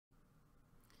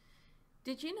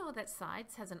Did you know that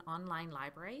SIDES has an online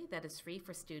library that is free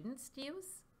for students to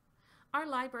use? Our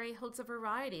library holds a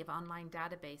variety of online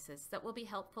databases that will be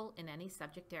helpful in any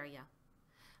subject area.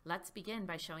 Let's begin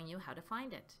by showing you how to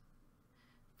find it.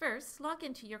 First, log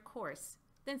into your course,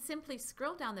 then simply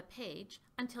scroll down the page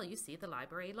until you see the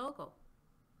library logo.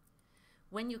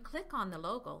 When you click on the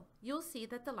logo, you'll see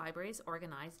that the library is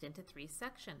organized into 3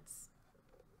 sections.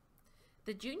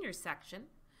 The Junior section,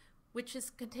 which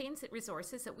contains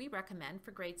resources that we recommend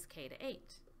for grades K to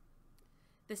 8.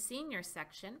 The Senior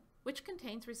section, which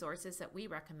contains resources that we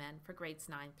recommend for grades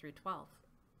 9 through 12.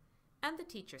 And the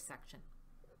Teacher section.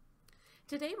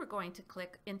 Today we're going to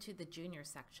click into the Junior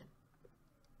section.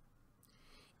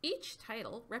 Each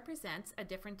title represents a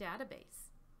different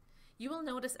database. You will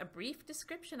notice a brief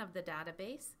description of the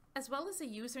database as well as a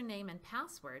username and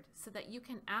password so that you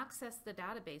can access the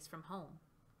database from home.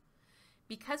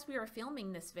 Because we are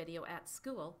filming this video at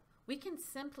school, we can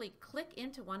simply click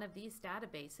into one of these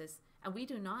databases and we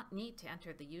do not need to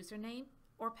enter the username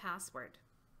or password.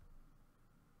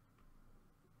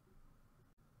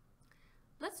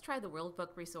 Let's try the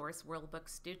Worldbook resource Worldbook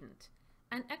Student,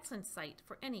 an excellent site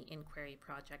for any inquiry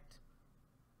project.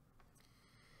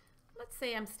 Let's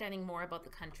say I'm studying more about the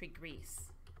country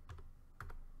Greece.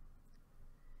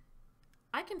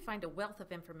 I can find a wealth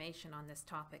of information on this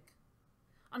topic.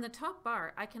 On the top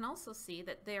bar, I can also see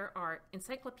that there are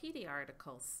encyclopedia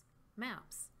articles,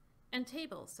 maps, and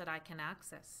tables that I can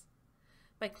access.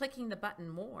 By clicking the button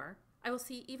More, I will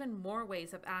see even more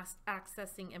ways of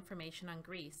accessing information on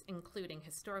Greece, including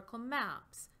historical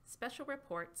maps, special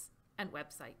reports, and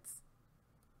websites.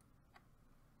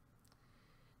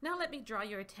 Now let me draw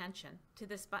your attention to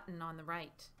this button on the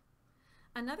right.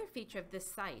 Another feature of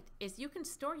this site is you can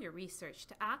store your research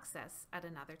to access at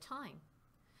another time.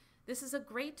 This is a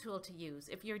great tool to use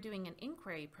if you're doing an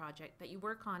inquiry project that you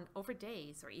work on over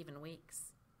days or even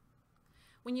weeks.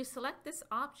 When you select this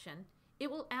option, it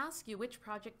will ask you which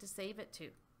project to save it to.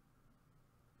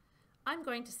 I'm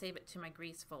going to save it to my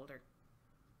Greece folder.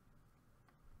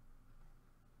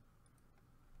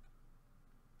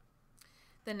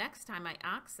 The next time I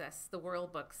access the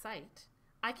Worldbook site,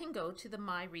 I can go to the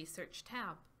My Research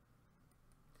tab.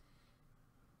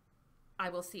 I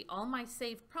will see all my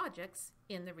saved projects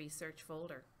in the Research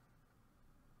folder.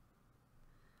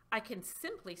 I can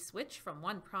simply switch from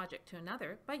one project to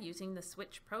another by using the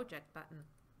Switch Project button.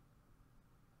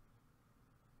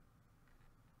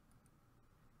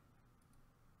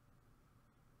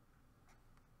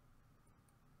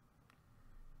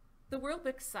 The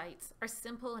Worldbook sites are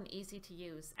simple and easy to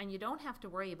use, and you don't have to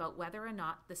worry about whether or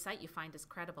not the site you find is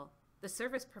credible. The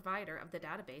service provider of the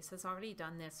database has already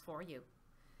done this for you.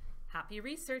 Happy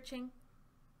researching!